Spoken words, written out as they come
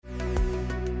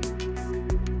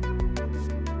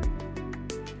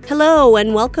Hello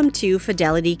and welcome to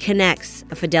Fidelity Connects,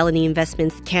 a Fidelity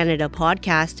Investments Canada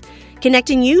podcast,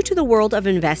 connecting you to the world of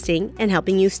investing and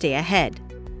helping you stay ahead.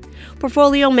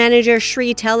 Portfolio manager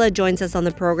Sri Tella joins us on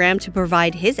the program to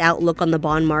provide his outlook on the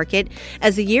bond market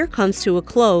as the year comes to a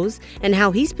close and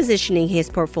how he's positioning his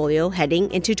portfolio heading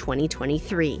into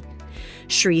 2023.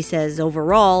 Sri says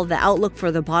overall, the outlook for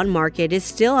the bond market is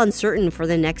still uncertain for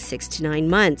the next 6 to 9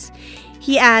 months.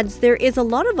 He adds there is a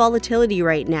lot of volatility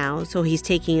right now, so he's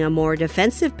taking a more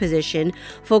defensive position,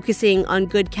 focusing on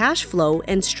good cash flow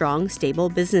and strong, stable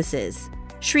businesses.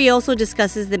 Sri also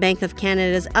discusses the Bank of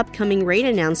Canada's upcoming rate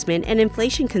announcement and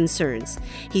inflation concerns.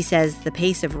 He says the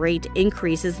pace of rate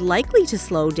increase is likely to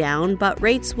slow down, but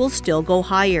rates will still go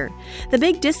higher. The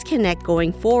big disconnect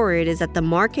going forward is that the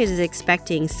market is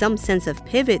expecting some sense of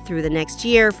pivot through the next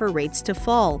year for rates to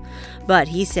fall. But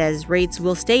he says rates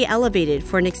will stay elevated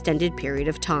for an extended period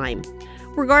of time.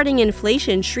 Regarding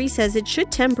inflation, Sri says it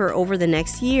should temper over the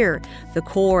next year. The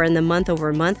core and the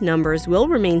month-over-month numbers will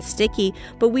remain sticky,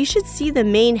 but we should see the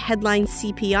main headline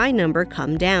CPI number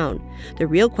come down. The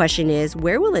real question is,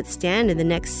 where will it stand in the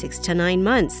next 6 to 9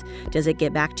 months? Does it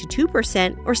get back to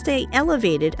 2% or stay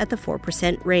elevated at the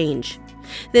 4% range?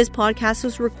 This podcast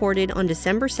was recorded on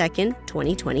December 2nd,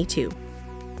 2022.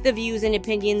 The views and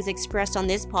opinions expressed on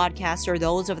this podcast are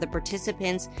those of the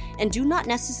participants and do not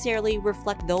necessarily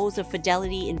reflect those of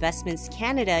Fidelity Investments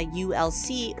Canada,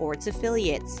 ULC, or its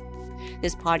affiliates.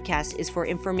 This podcast is for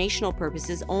informational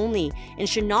purposes only and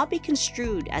should not be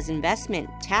construed as investment,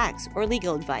 tax, or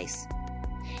legal advice.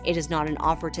 It is not an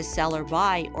offer to sell or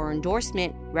buy or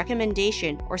endorsement,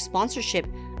 recommendation, or sponsorship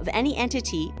of any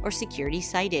entity or security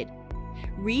cited.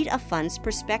 Read a fund's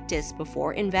prospectus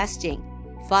before investing.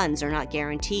 Funds are not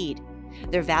guaranteed.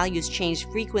 Their values change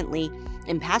frequently,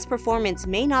 and past performance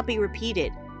may not be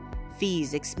repeated.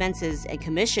 Fees, expenses, and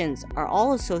commissions are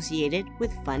all associated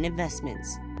with fund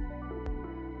investments.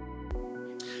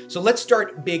 So let's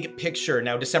start big picture.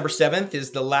 Now, December 7th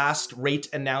is the last rate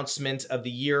announcement of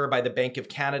the year by the Bank of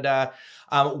Canada.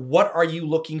 What are you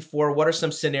looking for? What are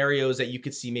some scenarios that you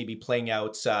could see maybe playing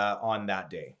out on that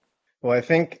day? Well, I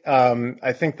think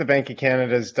the Bank of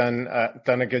Canada has done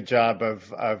a good job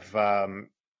of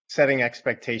setting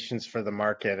expectations for the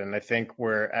market, and I think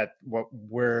we're at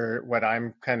what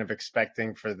I'm kind of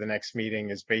expecting for the next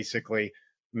meeting is basically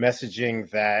messaging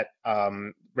that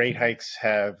rate hikes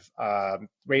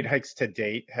to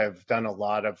date have done a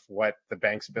lot of what the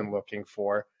bank's been looking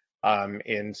for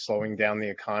in slowing down the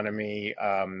economy,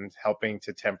 helping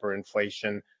to temper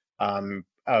inflation.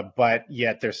 But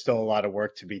yet there's still a lot of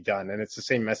work to be done. And it's the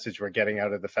same message we're getting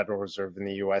out of the Federal Reserve in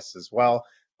the US as well.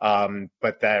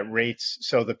 But that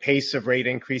so the pace of rate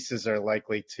increases are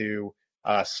likely to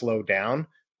slow down,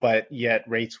 but yet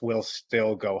rates will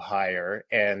still go higher.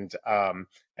 And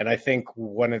I think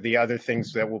one of the other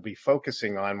things that we'll be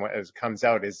focusing on as it comes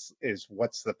out is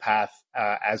what's the path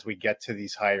as we get to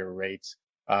these higher rates?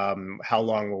 How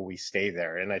long will we stay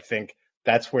there? And I think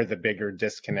that's where the bigger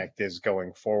disconnect is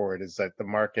going forward, is that the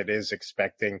market is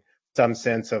expecting some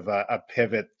sense of a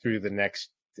pivot through the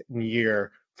next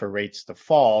year for rates to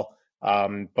fall.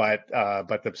 But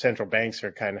the central banks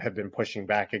have been pushing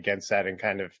back against that and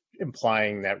kind of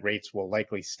implying that rates will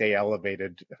likely stay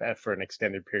elevated for an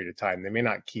extended period of time. They may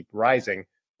not keep rising,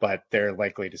 but they're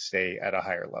likely to stay at a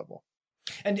higher level.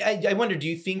 And I wonder, do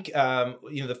you think,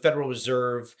 the Federal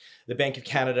Reserve, the Bank of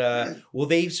Canada, will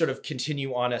they sort of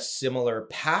continue on a similar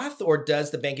path, or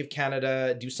does the Bank of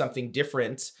Canada do something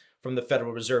different from the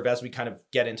Federal Reserve as we kind of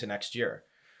get into next year?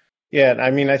 Yeah,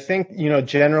 I mean, I think,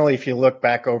 generally, if you look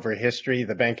back over history,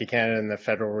 the Bank of Canada and the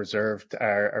Federal Reserve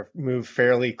are moved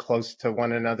fairly close to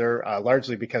one another,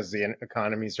 largely because the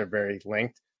economies are very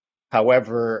linked.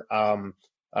 However,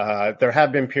 there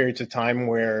have been periods of time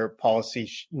where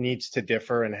policy needs to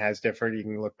differ and has differed. You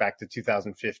can look back to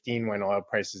 2015 when oil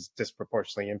prices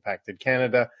disproportionately impacted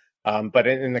Canada. But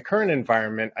in the current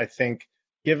environment, I think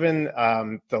given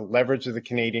the leverage of the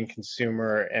Canadian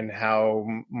consumer and how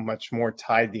much more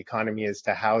tied the economy is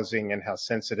to housing and how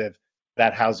sensitive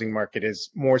that housing market is,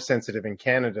 more sensitive in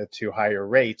Canada to higher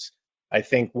rates, I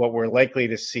think what we're likely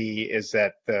to see is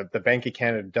that the Bank of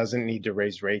Canada doesn't need to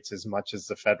raise rates as much as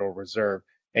the Federal Reserve.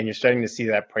 And you're starting to see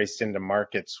that priced into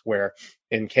markets where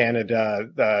in Canada,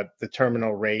 the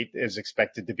terminal rate is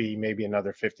expected to be maybe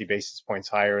another 50 basis points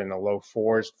higher in the low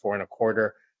 4s,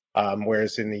 4.25,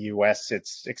 whereas in the US,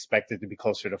 it's expected to be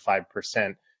closer to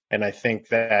 5%. And I think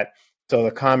that so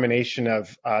the combination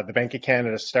of the Bank of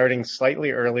Canada starting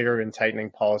slightly earlier in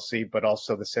tightening policy, but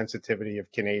also the sensitivity of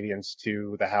Canadians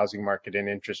to the housing market and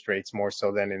interest rates more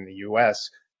so than in the US,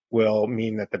 will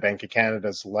mean that the Bank of Canada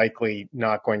is likely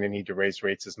not going to need to raise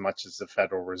rates as much as the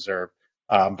Federal Reserve.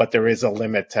 But there is a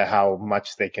limit to how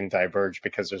much they can diverge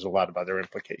because there's a lot of other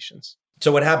implications.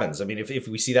 So what happens? I mean, if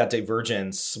we see that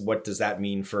divergence, what does that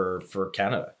mean for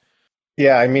Canada?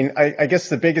 Yeah, I mean, I guess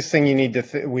the biggest thing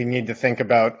we need to think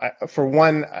about, for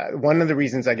one of the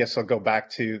reasons I guess I'll go back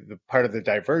to the part of the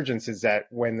divergence is that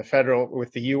when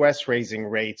with the U.S. raising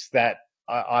rates, that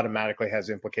automatically has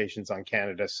implications on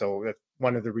Canada. So that's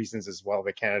one of the reasons as well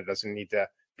that Canada doesn't need to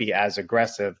be as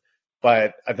aggressive.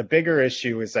 But the bigger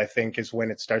issue is, I think, is when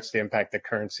it starts to impact the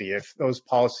currency. If those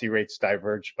policy rates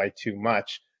diverge by too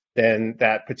much, then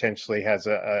that potentially has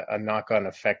a knock-on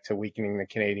effect to weakening the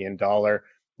Canadian dollar,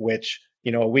 which,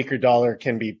 a weaker dollar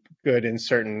can be good in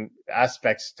certain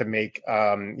aspects to make,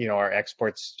 our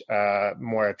exports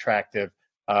more attractive.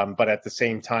 But at the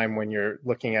same time, when you're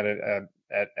looking at it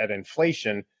at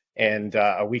inflation, and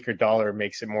a weaker dollar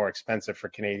makes it more expensive for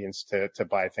Canadians to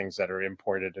buy things that are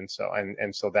imported,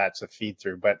 and so that's a feed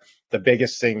through. But the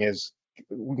biggest thing is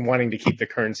wanting to keep the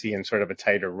currency in sort of a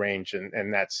tighter range,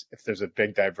 and that's, if there's a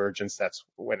big divergence, that's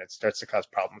when it starts to cause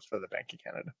problems for the Bank of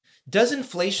Canada. Does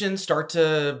inflation start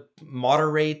to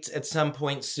moderate at some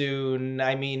point soon?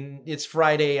 I mean, it's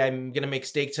Friday. I'm going to make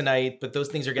steak tonight, but those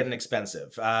things are getting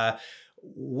expensive.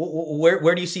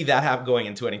 Where do you see that going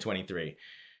in 2023?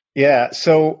 Yeah,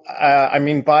 so I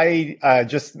mean, by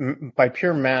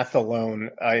pure math alone,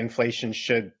 inflation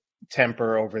should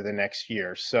temper over the next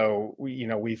year. So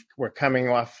we're coming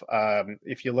off.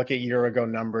 If you look at year ago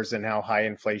numbers and how high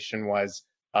inflation was,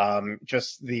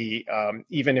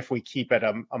 even if we keep at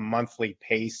a monthly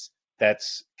pace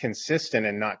that's consistent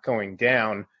and not going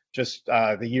down, just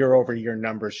the year over year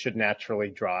numbers should naturally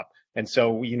drop. And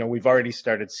so, we've already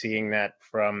started seeing that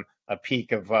from a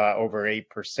peak of over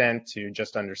 8% to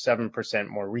just under 7%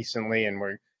 more recently, and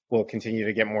we'll continue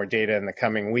to get more data in the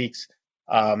coming weeks.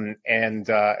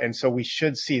 And so we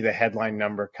should see the headline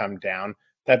number come down.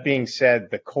 That being said,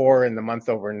 the core and the month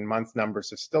over month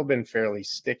numbers have still been fairly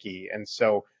sticky, and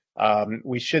so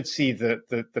we should see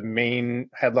the main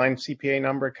headline CPI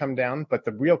number come down. But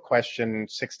the real question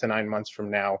 6 to 9 months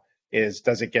from now is,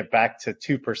 does it get back to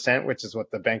 2%, which is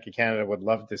what the Bank of Canada would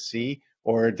love to see,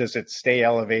 or does it stay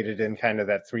elevated in kind of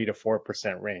that 3 to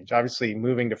 4% range? Obviously,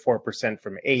 moving to 4%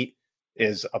 from 8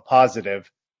 is a positive,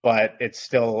 but it's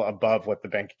still above what the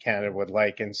Bank of Canada would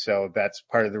like. And so that's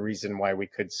part of the reason why we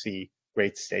could see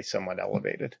rates stay somewhat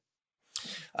elevated.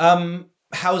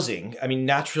 Housing. I mean,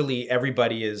 naturally,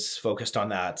 everybody is focused on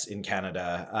that in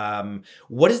Canada.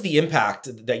 What is the impact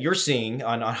that you're seeing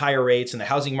on higher rates in the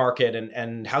housing market?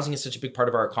 And housing is such a big part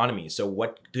of our economy. So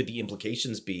what could the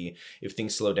implications be if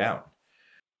things slow down?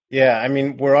 Yeah, I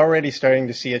mean, we're already starting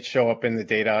to see it show up in the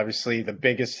data. Obviously, the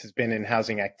biggest has been in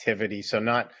housing activity.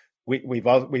 So we've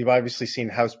obviously seen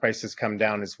house prices come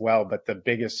down as well, but the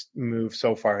biggest move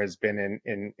so far has been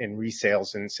in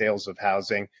resales and sales of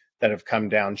housing that have come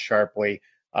down sharply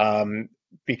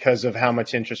because of how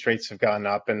much interest rates have gone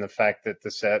up, and the fact that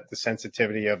the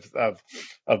sensitivity of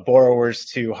borrowers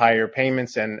to higher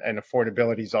payments and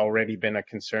affordability has already been a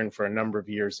concern for a number of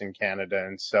years in Canada.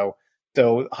 And so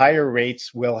higher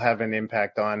rates will have an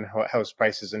impact on house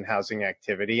prices and housing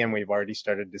activity, and we've already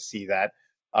started to see that.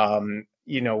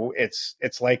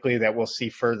 It's likely that we'll see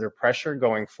further pressure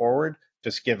going forward,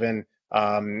 just given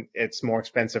it's more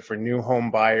expensive for new home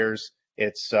buyers.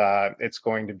 It's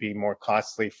going to be more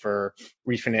costly for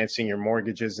refinancing your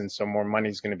mortgages, and so more money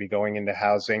is going to be going into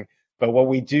housing. But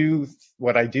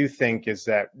what I do think is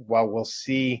that while we'll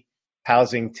see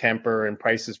housing temper and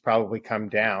prices probably come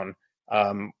down,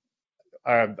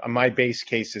 my base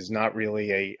case is not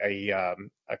really a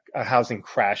housing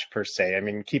crash per se. I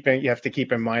mean, you have to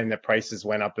keep in mind that prices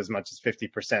went up as much as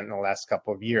 50% in the last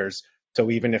couple of years.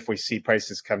 So even if we see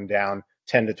prices come down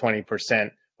 10 to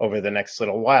 20% over the next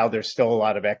little while, there's still a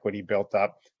lot of equity built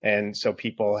up, and so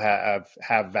people have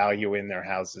value in their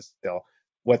houses still.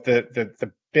 What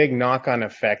the big knock-on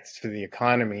effect to the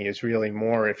economy is really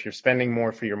more, if you're spending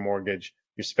more for your mortgage,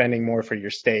 you're spending more for your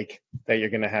steak that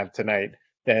you're going to have tonight,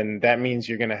 then that means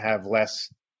you're going to have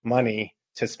less money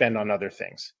to spend on other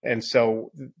things. And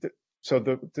so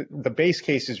the base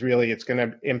case is really, it's going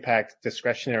to impact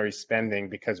discretionary spending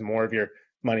because more of your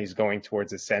money is going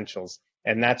towards essentials.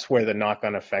 And that's where the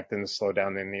knock-on effect and the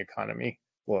slowdown in the economy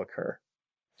will occur.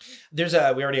 We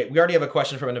already have a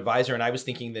question from an advisor, and I was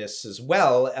thinking this as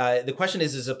well. The question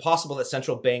is it possible that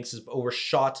central banks have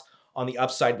overshot on the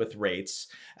upside with rates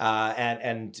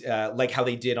and like how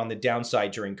they did on the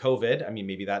downside during COVID? I mean,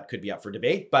 maybe that could be up for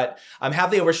debate, but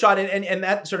have they overshot? And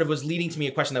that sort of was leading to me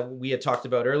a question that we had talked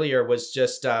about earlier, was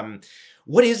just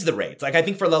what is the rate? Like, I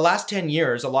think for the last 10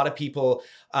 years, a lot of people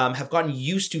have gotten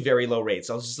used to very low rates.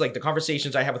 I was just like, the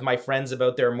conversations I have with my friends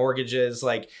about their mortgages,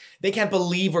 like, they can't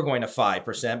believe we're going to 5%.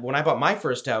 But when I bought my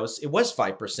first house, it was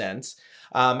 5%.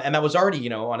 And that was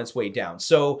already, on its way down.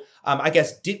 So I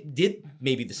guess did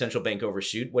maybe the central bank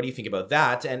overshoot? What do you think about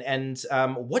that? And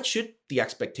what should the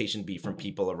expectation be from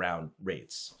people around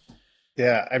rates?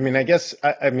 Yeah, I mean, I guess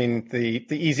the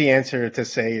easy answer to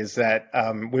say is that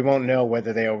we won't know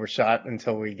whether they overshot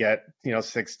until we get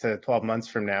 6 to 12 months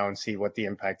from now and see what the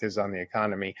impact is on the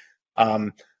economy.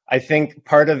 I think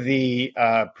part of the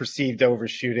perceived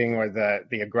overshooting or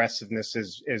the aggressiveness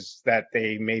is that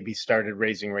they maybe started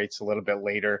raising rates a little bit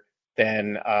later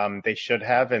than they should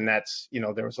have, and that's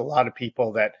there was a lot of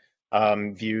people that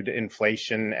viewed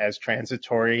inflation as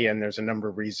transitory, and there's a number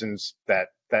of reasons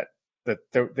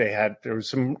there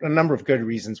was a number of good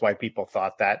reasons why people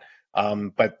thought that.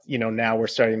 But now we're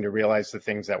starting to realize the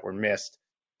things that were missed,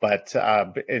 but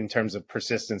in terms of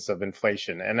persistence of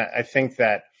inflation. And I think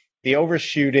that the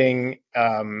overshooting,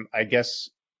 I guess,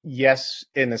 yes,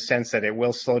 in the sense that it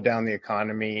will slow down the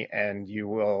economy and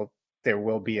there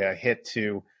will be a hit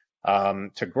to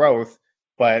growth.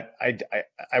 But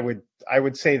I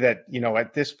would say that,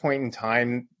 at this point in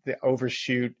time, the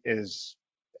overshoot is,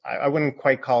 I wouldn't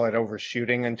quite call it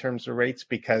overshooting in terms of rates,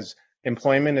 because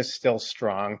employment is still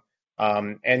strong.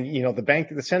 And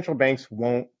the central banks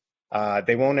won't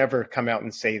ever come out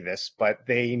and say this, but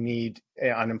they need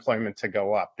unemployment to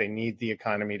go up. They need the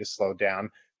economy to slow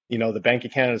down. The Bank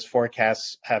of Canada's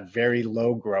forecasts have very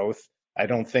low growth. I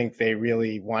don't think they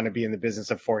really want to be in the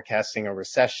business of forecasting a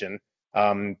recession.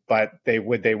 But they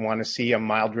want to see a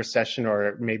mild recession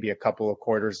or maybe a couple of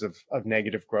quarters of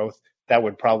negative growth. That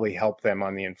would probably help them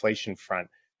on the inflation front.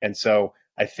 And so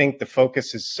I think the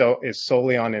focus is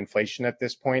solely on inflation at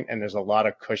this point, and there's a lot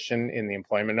of cushion in the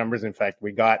employment numbers. In fact,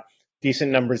 we got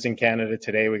decent numbers in Canada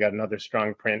today. We got another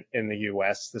strong print in the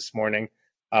US this morning.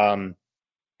 And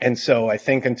so I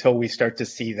think until we start to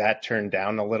see that turn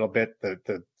down a little bit,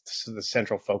 the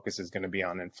central focus is going to be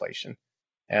on inflation.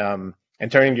 And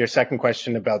turning to your second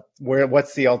question about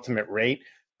what's the ultimate rate,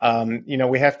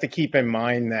 we have to keep in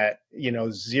mind that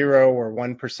 0 or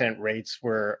 1% rates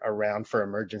were around for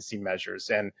emergency measures,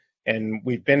 and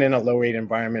we've been in a low rate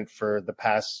environment for the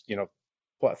past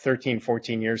 13,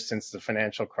 14 years since the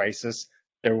financial crisis.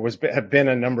 There have been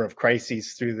a number of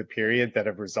crises through the period that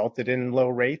have resulted in low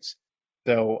rates.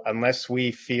 So unless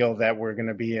we feel that we're going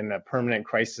to be in a permanent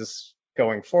crisis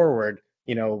going forward,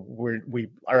 we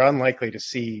are unlikely to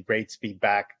see rates be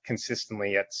back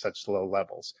consistently at such low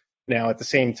levels. Now, at the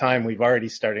same time, we've already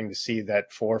starting to see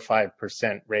that 4 or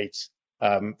 5% rates,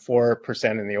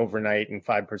 4% in the overnight and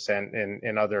 5%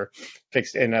 in other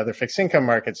fixed income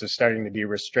markets are starting to be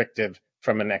restrictive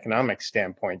from an economic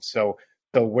standpoint. So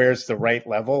where's the right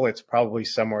level? It's probably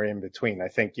somewhere in between. I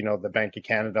think, the Bank of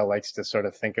Canada likes to sort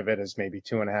of think of it as maybe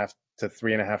 2.5% to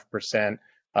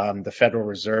 3.5%. The Federal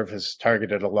Reserve has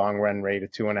targeted a long run rate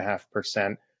of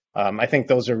 2.5%. I think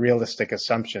those are realistic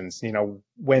assumptions.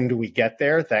 When do we get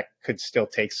there? That could still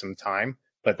take some time,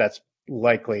 but that's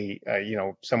likely,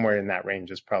 somewhere in that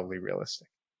range is probably realistic.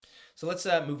 So let's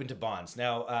move into bonds.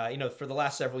 Now, for the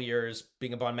last several years,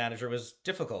 being a bond manager was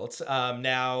difficult.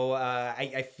 Now,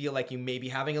 I feel like you may be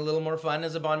having a little more fun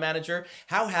as a bond manager.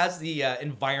 How has the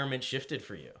environment shifted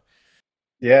for you?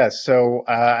 Yeah, so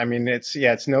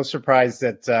it's no surprise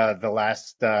that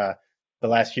the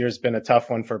last year has been a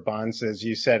tough one for bonds, as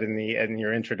you said in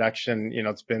your introduction.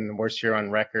 It's been the worst year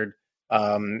on record.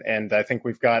 And I think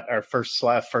we've got our first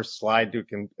slide you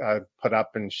can put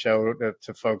up and show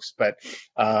to folks. But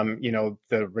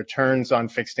the returns on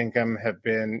fixed income have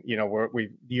been,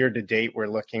 year to date we're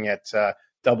looking at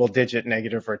double-digit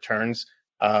negative returns.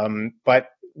 But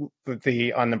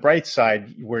on the bright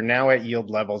side, we're now at yield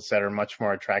levels that are much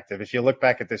more attractive. If you look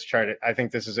back at this chart, I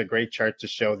think this is a great chart to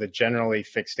show that generally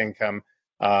fixed income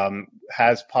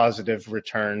has positive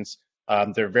returns.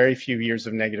 There are very few years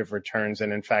of negative returns.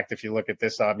 And in fact, if you look at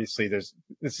this, obviously this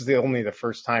is only the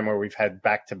first time where we've had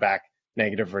back-to-back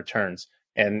negative returns.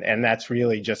 And that's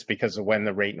really just because of when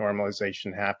the rate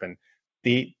normalization happened.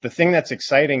 The thing that's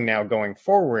exciting now going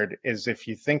forward is if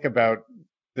you think about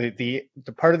the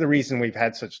part of the reason we've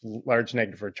had such large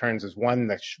negative returns is, one,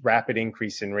 the rapid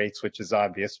increase in rates, which is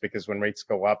obvious because when rates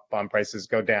go up, bond prices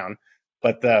go down.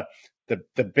 But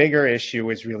the bigger issue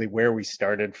is really where we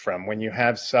started from. When you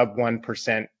have sub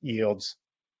 1% yields,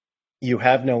 you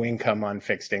have no income on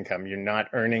fixed income. You're not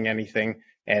earning anything.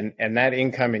 And that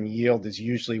income and yield is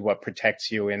usually what protects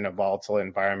you in a volatile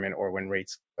environment or when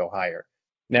rates go higher.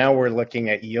 Now we're looking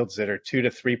at yields that are 2 to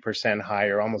 3%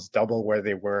 higher, almost double where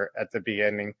they were at the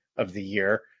beginning of the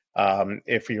year.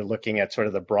 if you're looking at sort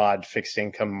of the broad fixed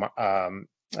income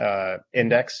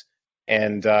index.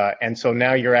 And so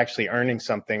now you're actually earning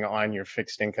something on your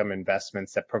fixed income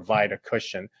investments that provide a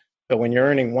cushion. So when you're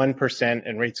earning 1%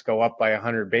 and rates go up by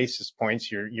 100 basis points,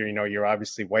 you're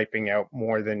obviously wiping out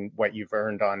more than what you've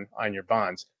earned on your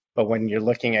bonds. But when you're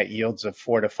looking at yields of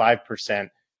 4 to 5%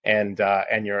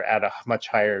 and you're at a much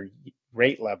higher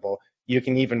rate level, you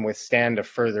can even withstand a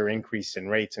further increase in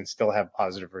rates and still have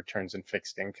positive returns in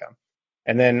fixed income.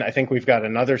 And then I think we've got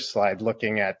another slide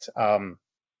looking at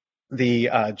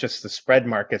just the spread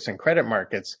markets and credit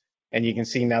markets. And you can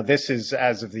see now this is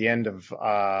as of the end of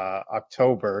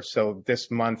October. So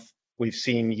this month we've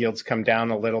seen yields come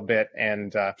down a little bit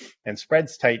and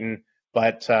spreads tighten.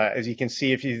 But as you can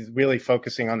see, if you're really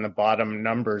focusing on the bottom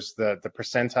numbers, the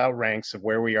percentile ranks of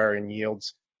where we are in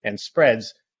yields and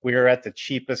spreads, we are at the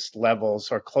cheapest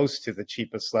levels or close to the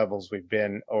cheapest levels we've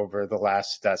been over the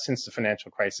last, since the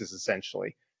financial crisis,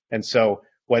 essentially. And so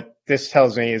what this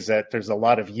tells me is that there's a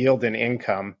lot of yield and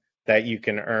income that you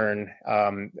can earn.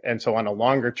 And so on a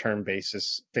longer term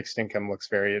basis, fixed income looks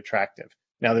very attractive.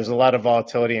 Now, there's a lot of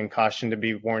volatility and caution to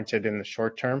be warranted in the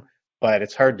short term, but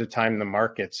it's hard to time the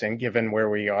markets. And given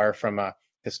where we are from a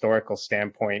historical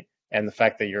standpoint and the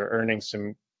fact that you're earning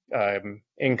some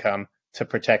income to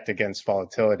protect against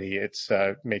volatility, it's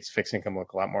makes fixed income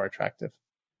look a lot more attractive.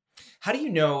 How do you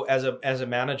know as a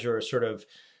manager, sort of,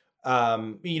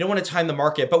 you don't want to time the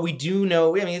market, but we do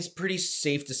know, I mean, it's pretty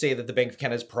safe to say that the Bank of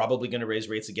Canada is probably going to raise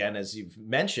rates again, as you've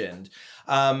mentioned.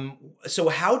 So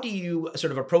how do you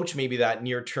sort of approach maybe that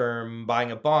near term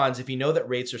buying of bonds? If you know that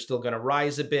rates are still going to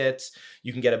rise a bit,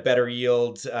 you can get a better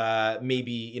yield,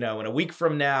 maybe, in a week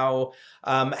from now.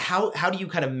 How do you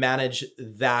kind of manage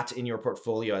that in your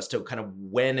portfolio as to kind of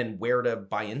when and where to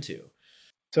buy into?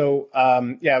 So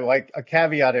like a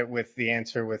caveat it with the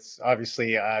answer with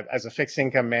obviously as a fixed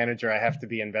income manager, I have to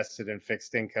be invested in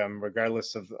fixed income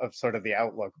regardless of sort of the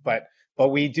outlook. But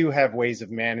we do have ways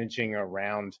of managing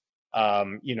around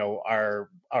our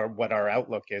what our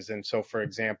outlook is. And so, for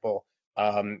example,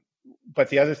 but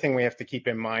the other thing we have to keep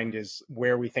in mind is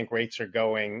where we think rates are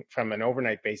going from an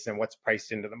overnight basis and what's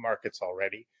priced into the markets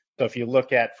already. So if you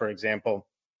look at, for example,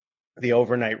 the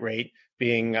overnight rate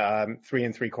being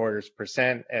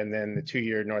 3.75%, and then the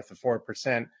 2-year north of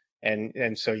 4%,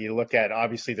 and so you look at,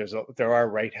 obviously there are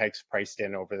rate hikes priced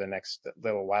in over the next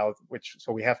little while,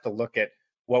 so we have to look at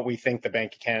what we think the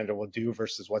Bank of Canada will do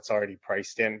versus what's already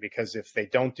priced in, because if they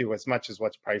don't do as much as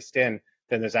what's priced in,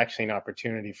 then there's actually an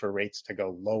opportunity for rates to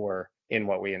go lower in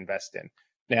what we invest in.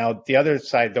 Now, the other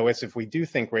side though is if we do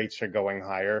think rates are going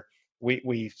higher,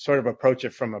 we sort of approach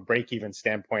it from a break-even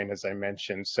standpoint, as I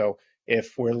mentioned. So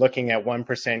if we're looking at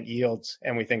 1% yields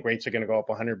and we think rates are going to go up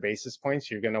 100 basis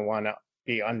points, you're going to want to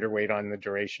be underweight on the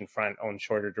duration front, own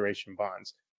shorter duration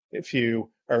bonds. If you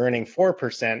are earning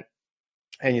 4%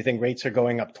 and you think rates are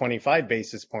going up 25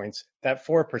 basis points, that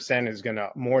 4% is going to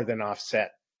more than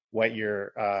offset what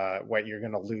you're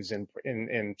going to lose in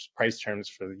price terms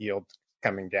for the yield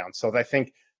coming down. So I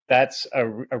think that's a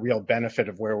real benefit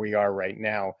of where we are right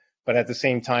now. But at the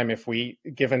same time,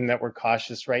 given that we're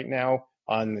cautious right now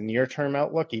on the near-term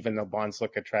outlook, even though bonds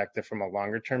look attractive from a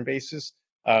longer-term basis,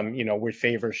 we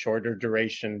favor shorter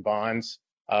duration bonds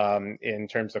in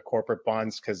terms of corporate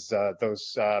bonds because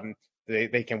those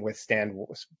they can withstand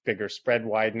bigger spread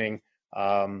widening.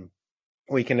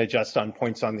 We can adjust on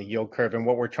points on the yield curve, and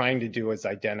what we're trying to do is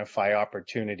identify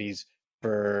opportunities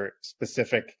for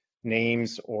specific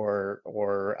names or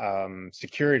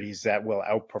securities that will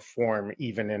outperform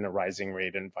even in a rising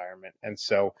rate environment. And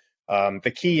so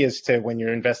the key is to, when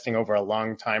you're investing over a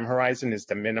long time horizon, is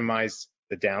to minimize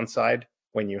the downside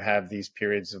when you have these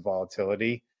periods of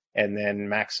volatility, and then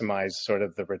maximize sort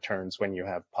of the returns when you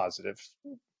have positive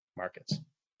markets.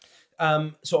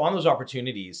 So on those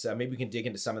opportunities, maybe we can dig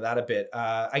into some of that a bit.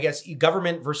 I guess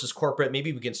government versus corporate,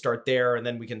 maybe we can start there and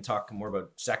then we can talk more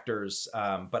about sectors.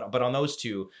 But on those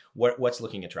two, what's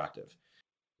looking attractive?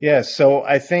 Yeah, so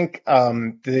I think as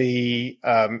we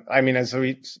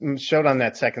showed on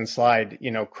that second slide,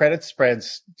 credit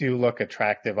spreads do look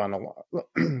attractive on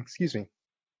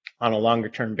a longer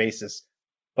term basis.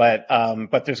 But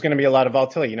there's going to be a lot of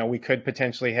volatility. We could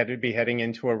potentially be heading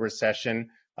into a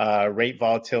recession. Rate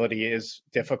volatility is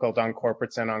difficult on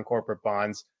corporates and on corporate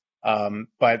bonds.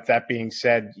 But that being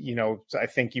said, I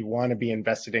think you want to be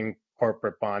invested in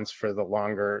corporate bonds for the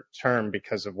longer term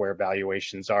because of where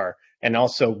valuations are. And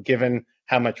also, given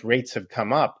how much rates have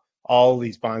come up, all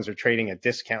these bonds are trading at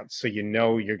discounts. So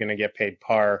you're going to get paid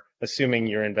par, assuming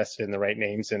you're invested in the right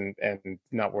names and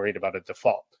not worried about a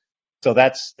default. So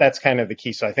that's kind of the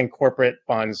key. So I think corporate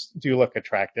bonds do look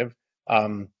attractive.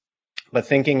 But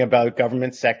thinking about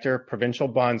government sector, provincial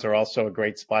bonds are also a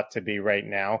great spot to be right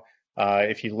now.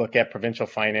 If you look at provincial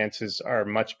finances are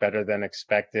much better than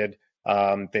expected.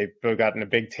 They've gotten a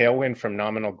big tailwind from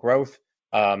nominal growth.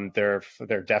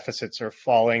 Their deficits are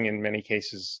falling. In many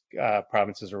cases,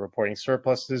 provinces are reporting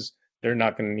surpluses. They're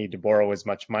not going to need to borrow as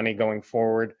much money going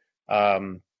forward.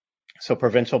 So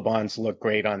provincial bonds look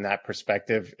great on that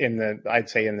perspective I'd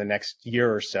say in the next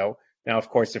year or so. Now, of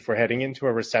course, if we're heading into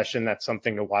a recession, that's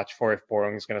something to watch for if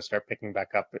borrowing is going to start picking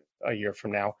back up a year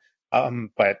from now.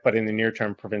 But in the near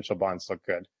term, provincial bonds look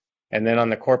good. And then on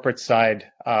the corporate side,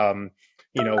 a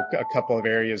couple of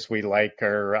areas we like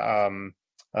are,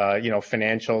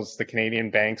 financials. The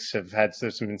Canadian banks have had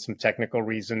some technical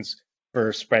reasons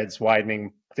for spreads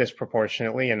widening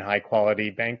disproportionately in high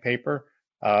quality bank paper.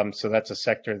 So that's a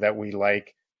sector that we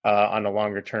like on a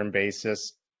longer term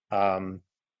basis.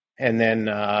 And then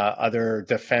other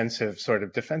defensive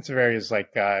areas like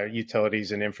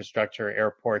utilities and infrastructure,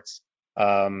 airports.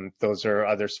 Those are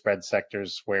other spread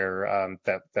sectors where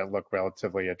that look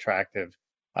relatively attractive.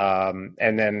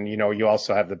 And then you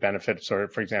also have the benefit,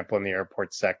 for example, in the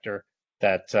airport sector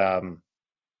that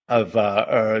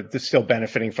still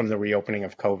benefiting from the reopening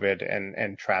of COVID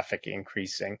and traffic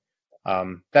increasing.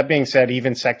 That being said,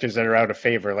 even sectors that are out of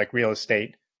favor, like real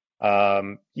estate,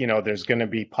 there's going to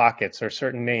be pockets or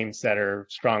certain names that are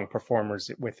strong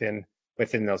performers within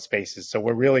those spaces. So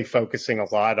we're really focusing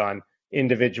a lot on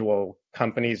individual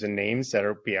companies and names that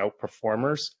are be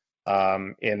outperformers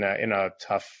in a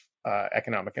tough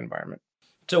economic environment.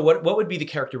 So what would be the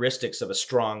characteristics of a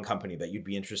strong company that you'd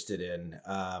be interested in?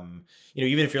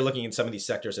 Even if you're looking at some of these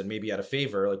sectors that may be out of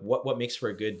favor, like what makes for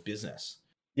a good business?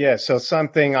 Yeah, so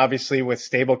something obviously with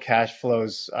stable cash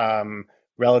flows,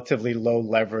 relatively low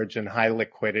leverage and high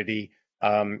liquidity.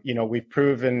 We've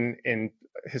proven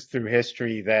through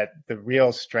history that the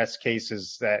real stress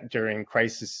cases that during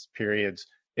crisis periods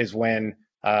is when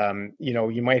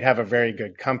you might have a very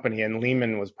good company, and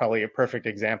Lehman was probably a perfect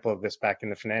example of this back in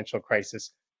the financial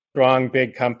crisis. Strong,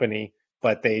 big company,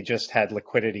 but they just had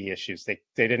liquidity issues. They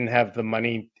didn't have the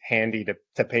money handy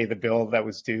to pay the bill that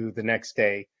was due the next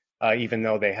day, even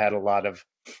though they had a lot of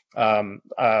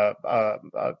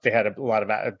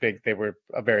they were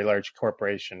a very large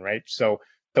corporation, right? So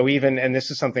even, and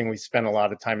this is something we spent a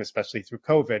lot of time, especially through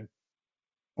COVID,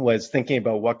 was thinking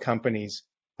about what companies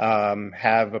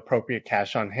have appropriate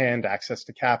cash on hand, access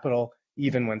to capital,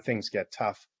 even when things get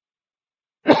tough.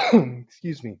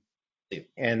 Excuse me.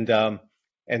 And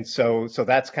so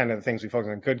that's kind of the things we focus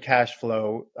on: good cash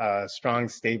flow, strong,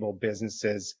 stable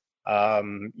businesses,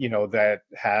 that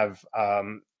have a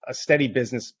steady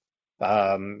business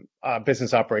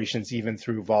operations even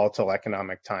through volatile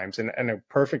economic times. And a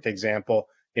perfect example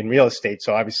in real estate.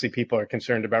 So obviously people are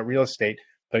concerned about real estate,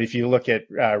 but if you look at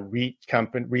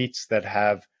REITs that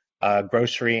have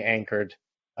grocery anchored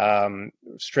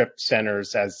strip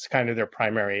centers as kind of their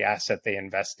primary asset they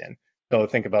invest in. So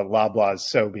think about Loblaws,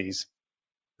 Sobeys,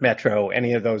 Metro,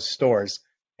 any of those stores.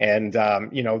 And,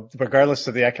 regardless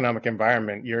of the economic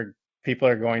environment, people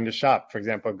are going to shop. For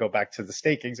example, go back to the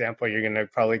steak example, you're going to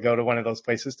probably go to one of those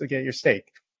places to get your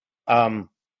steak.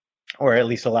 Or at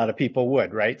least a lot of people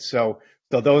would, right? So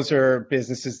those are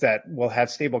businesses that will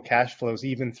have stable cash flows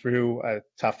even through a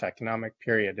tough economic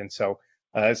period. And so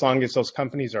as long as those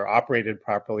companies are operated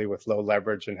properly with low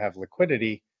leverage and have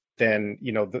liquidity, then,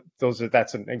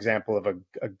 that's an example of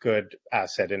a good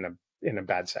asset in a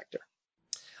bad sector.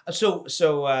 So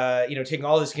taking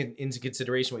all this into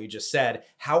consideration, what you just said,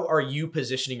 how are you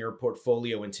positioning your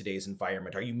portfolio in today's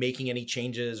environment? Are you making any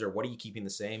changes, or what are you keeping the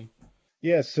same?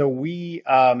 Yeah, so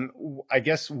I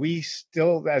guess we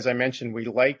still, as I mentioned, we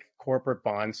like corporate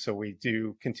bonds. So we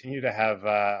do continue to have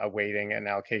a weighting and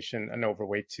allocation, an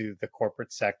overweight to the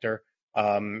corporate sector,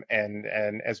 and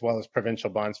as well as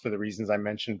provincial bonds for the reasons I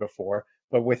mentioned before.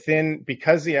 But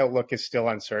because the outlook is still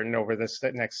uncertain over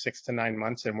the next 6 to 9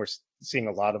 months, and we're seeing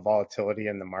a lot of volatility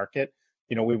in the market,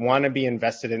 we want to be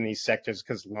invested in these sectors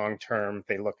because long term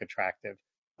they look attractive.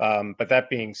 But that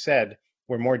being said,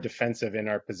 we're more defensive in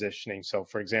our positioning. So,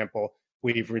 for example,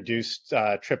 we've reduced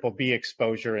BBB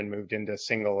exposure and moved into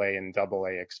single A and double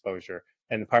A exposure.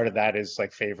 And part of that is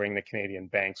like favoring the Canadian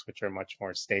banks, which are much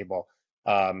more stable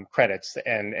credits,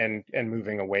 and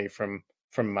moving away from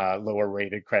lower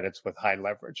rated credits with high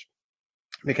leverage.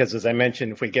 Because as I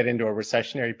mentioned, if we get into a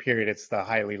recessionary period, it's the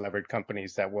highly levered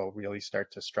companies that will really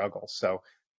start to struggle. So,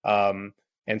 and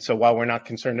so while we're not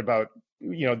concerned about,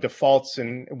 defaults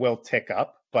and will tick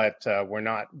up, but we're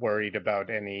not worried about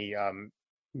any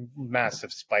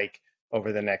massive spike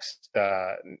over the next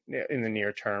in the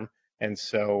near term. And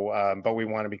so, but we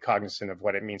want to be cognizant of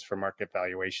what it means for market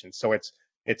valuation. So it's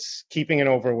it's keeping an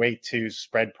overweight to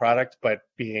spread product, but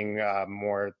being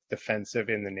more defensive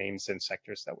in the names and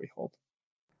sectors that we hold.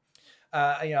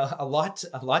 A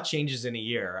lot changes in a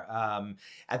year.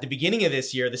 At the beginning of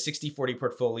this year, the 60/40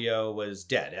 portfolio was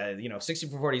dead.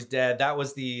 60/40 is dead. That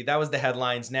was the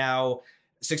headlines. Now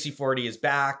 60/40 is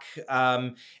back.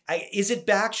 Is it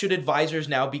back? Should advisors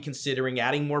now be considering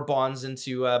adding more bonds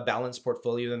into a balanced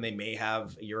portfolio than they may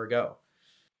have a year ago?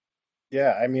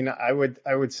 Yeah, I mean, I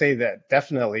would say that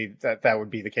definitely that would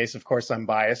be the case. Of course, I'm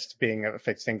biased being a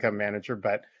fixed income manager,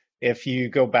 but if you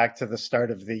go back to the start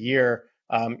of the year,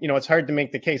 it's hard to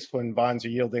make the case when bonds are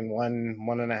yielding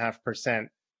 1.5%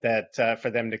 that for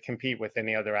them to compete with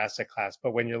any other asset class.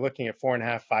 But when you're looking at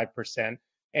 4.5%, 5%,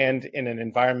 and in an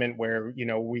environment where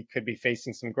we could be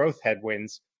facing some growth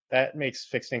headwinds, that makes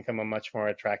fixed income a much more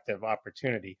attractive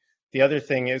opportunity. The other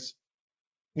thing is,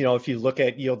 if you look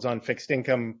at yields on fixed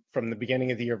income from the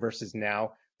beginning of the year versus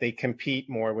now, they compete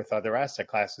more with other asset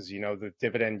classes. The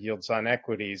dividend yields on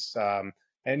equities,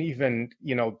 and even,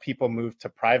 people move to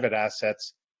private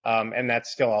assets, and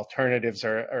that's still alternatives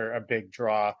are a big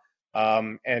draw.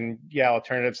 And yeah,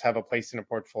 alternatives have a place in a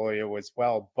portfolio as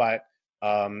well, but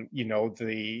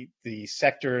the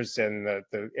sectors and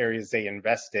the areas they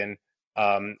invest in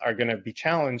are going to be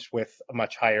challenged with a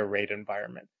much higher rate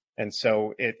environment. And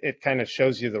so it kind of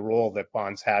shows you the role that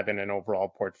bonds have in an overall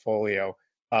portfolio.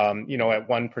 At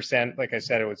 1%, like I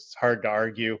said, it's hard to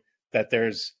argue that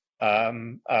there's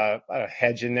a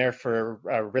hedge in there for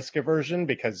risk aversion,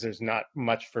 because there's not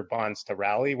much for bonds to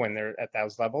rally when they're at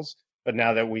those levels. But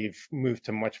now that we've moved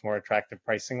to much more attractive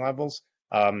pricing levels,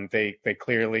 they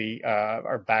clearly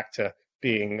are back to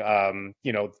being,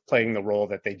 playing the role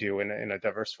that they do in a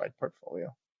diversified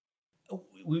portfolio.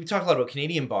 We've talked a lot about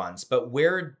Canadian bonds, but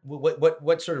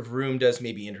what sort of room does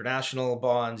maybe international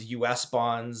bonds, U.S.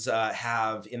 bonds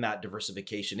have in that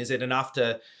diversification? Is it enough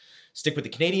to stick with the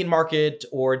Canadian market,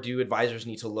 or do advisors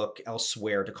need to look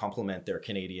elsewhere to complement their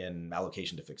Canadian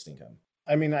allocation to fixed income?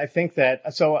 I mean, I think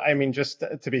that, so I mean, just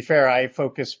to be fair, I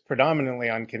focus predominantly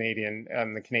on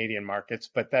the Canadian markets.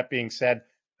 But that being said,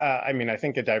 I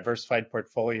think a diversified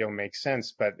portfolio makes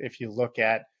sense. But if you look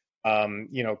at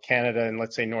Canada and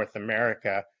let's say North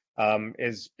America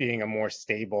is being a more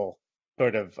stable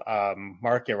sort of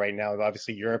market right now.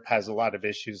 Obviously, Europe has a lot of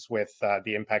issues with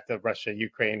the impact of Russia,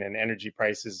 Ukraine, and energy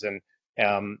prices and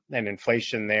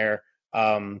inflation there.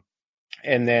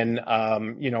 And then,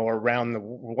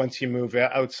 once you move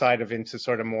outside of into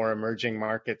sort of more emerging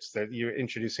markets, that you're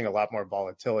introducing a lot more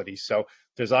volatility. So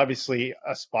there's obviously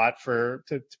a spot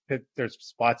there's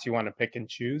spots you want to pick and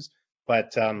choose,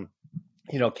 but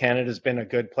Canada's been a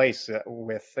good place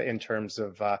in terms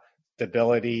of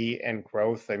stability and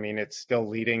growth. I mean, it's still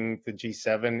leading the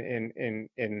G7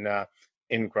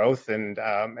 in growth, and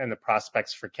the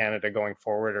prospects for Canada going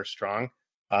forward are strong.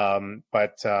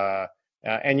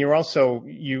 And you're also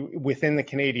within the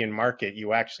Canadian market,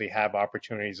 you actually have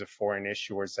opportunities of foreign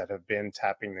issuers that have been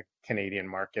tapping the Canadian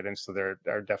market, and so there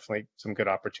are definitely some good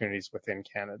opportunities within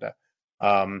Canada.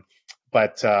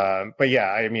 But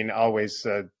yeah, I mean, always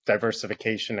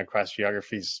diversification across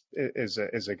geographies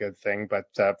is a good thing. But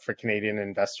for Canadian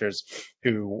investors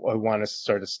who want to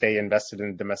sort of stay invested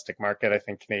in the domestic market, I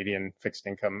think Canadian fixed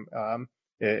income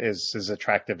is as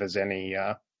attractive as any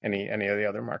of the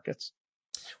other markets.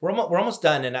 We're almost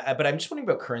done, but I'm just wondering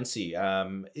about currency.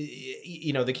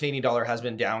 The Canadian dollar has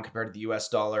been down compared to the U.S.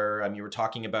 dollar. You were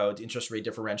talking about interest rate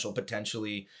differential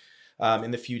potentially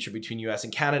in the future between U.S.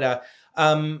 and Canada.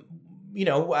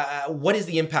 What is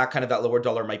the impact kind of that lower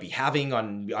dollar might be having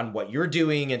on what you're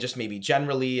doing, and just maybe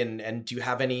generally? And do you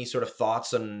have any sort of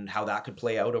thoughts on how that could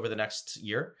play out over the next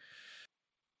year?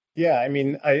 Yeah, I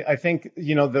mean, I think,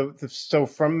 so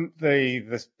from I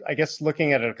guess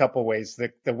looking at it a couple of ways,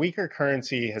 the weaker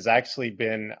currency has actually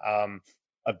been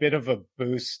a bit of a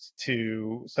boost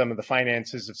to some of the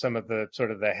finances of some of the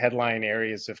sort of the headline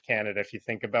areas of Canada. If you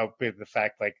think about the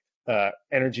fact, like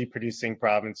energy producing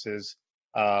provinces,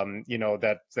 energy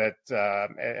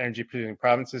producing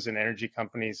provinces and energy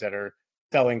companies that are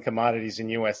selling commodities in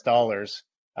US dollars,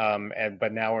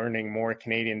 but now earning more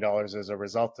Canadian dollars as a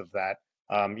result of that.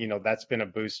 That's been a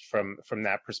boost from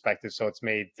that perspective. So it's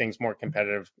made things more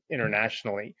competitive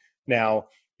internationally. Now,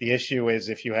 the issue is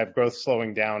if you have growth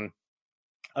slowing down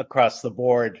across the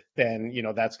board, then,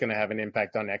 that's going to have an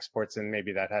impact on exports, and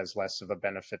maybe that has less of a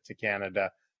benefit to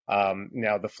Canada.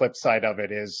 Now, the flip side of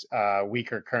it is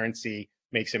weaker currency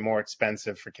makes it more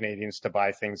expensive for Canadians to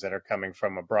buy things that are coming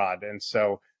from abroad. And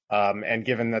so, and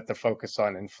given that the focus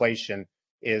on inflation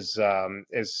is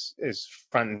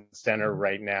front and center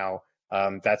right now,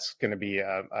 that's going to be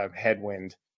a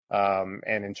headwind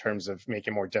and in terms of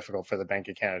making it more difficult for the Bank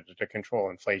of Canada to control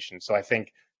inflation. So I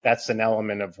think that's an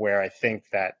element of where I think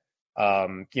that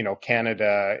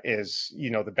Canada is,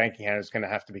 the Bank of Canada is going to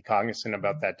have to be cognizant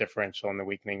about that differential and the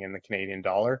weakening in the Canadian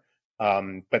dollar.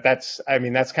 But that's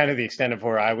kind of the extent of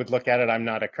where I would look at it. I'm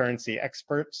not a currency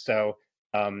expert, so,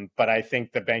 but I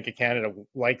think the Bank of Canada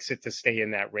likes it to stay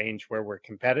in that range where we're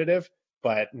competitive,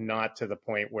 but not to the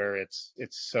point where it's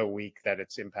so weak that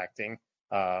it's impacting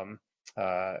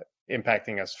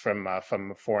us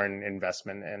from foreign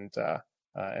investment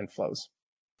and flows.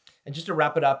 And just to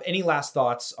wrap it up, any last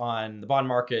thoughts on the bond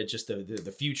market, just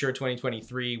the future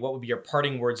 2023? What would be your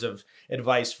parting words of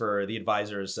advice for the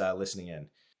advisors listening in?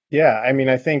 Yeah,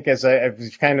 I think as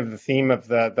kind of the theme of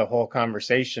the whole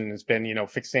conversation has been,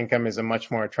 fixed income is a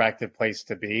much more attractive place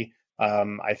to be.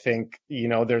 I think,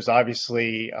 there's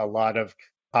obviously a lot of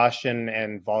caution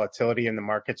and volatility in the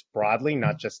markets broadly,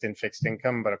 not just in fixed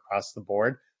income, but across the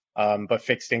board. But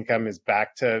fixed income is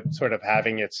back to sort of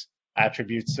having its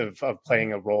attributes of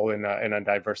playing a role in a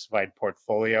diversified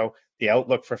portfolio. The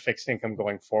outlook for fixed income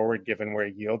going forward, given where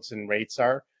yields and rates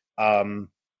are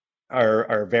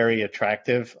very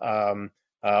attractive on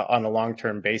a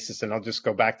long-term basis. And I'll just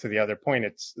go back to the other point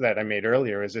that I made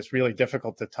earlier, is it's really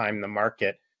difficult to time the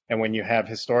market. And when you have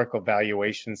historical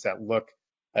valuations that look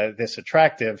this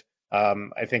attractive,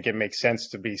 I think it makes sense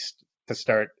to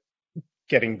start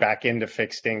getting back into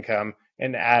fixed income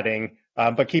and adding,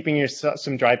 but keeping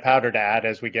some dry powder to add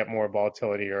as we get more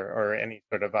volatility or any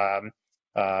sort of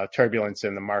turbulence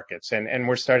in the markets. And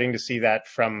we're starting to see that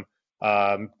from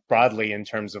broadly in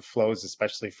terms of flows,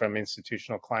 especially from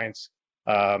institutional clients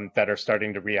that are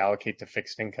starting to reallocate to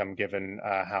fixed income, given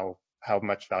how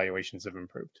much valuations have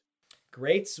improved.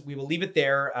 Great. We will leave it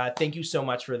there. Thank you so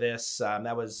much for this.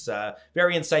 That was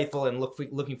very insightful, and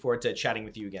looking forward to chatting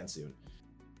with you again soon.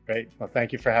 Great. Well,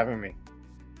 thank you for having me.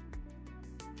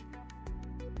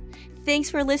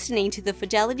 Thanks for listening to the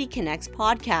Fidelity Connects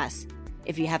podcast.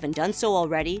 If you haven't done so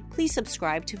already, please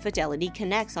subscribe to Fidelity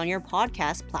Connects on your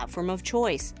podcast platform of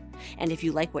choice. And if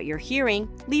you like what you're hearing,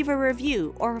 leave a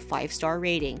review or a 5-star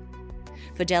rating.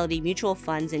 Fidelity mutual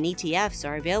funds and ETFs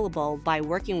are available by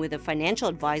working with a financial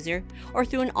advisor or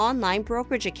through an online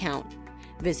brokerage account.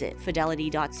 Visit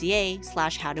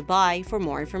fidelity.ca/how-to-buy for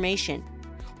more information.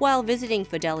 While visiting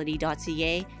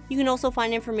fidelity.ca, you can also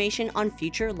find information on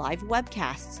future live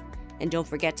webcasts. And don't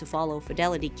forget to follow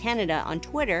Fidelity Canada on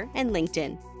Twitter and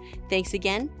LinkedIn. Thanks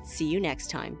again. See you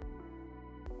next time.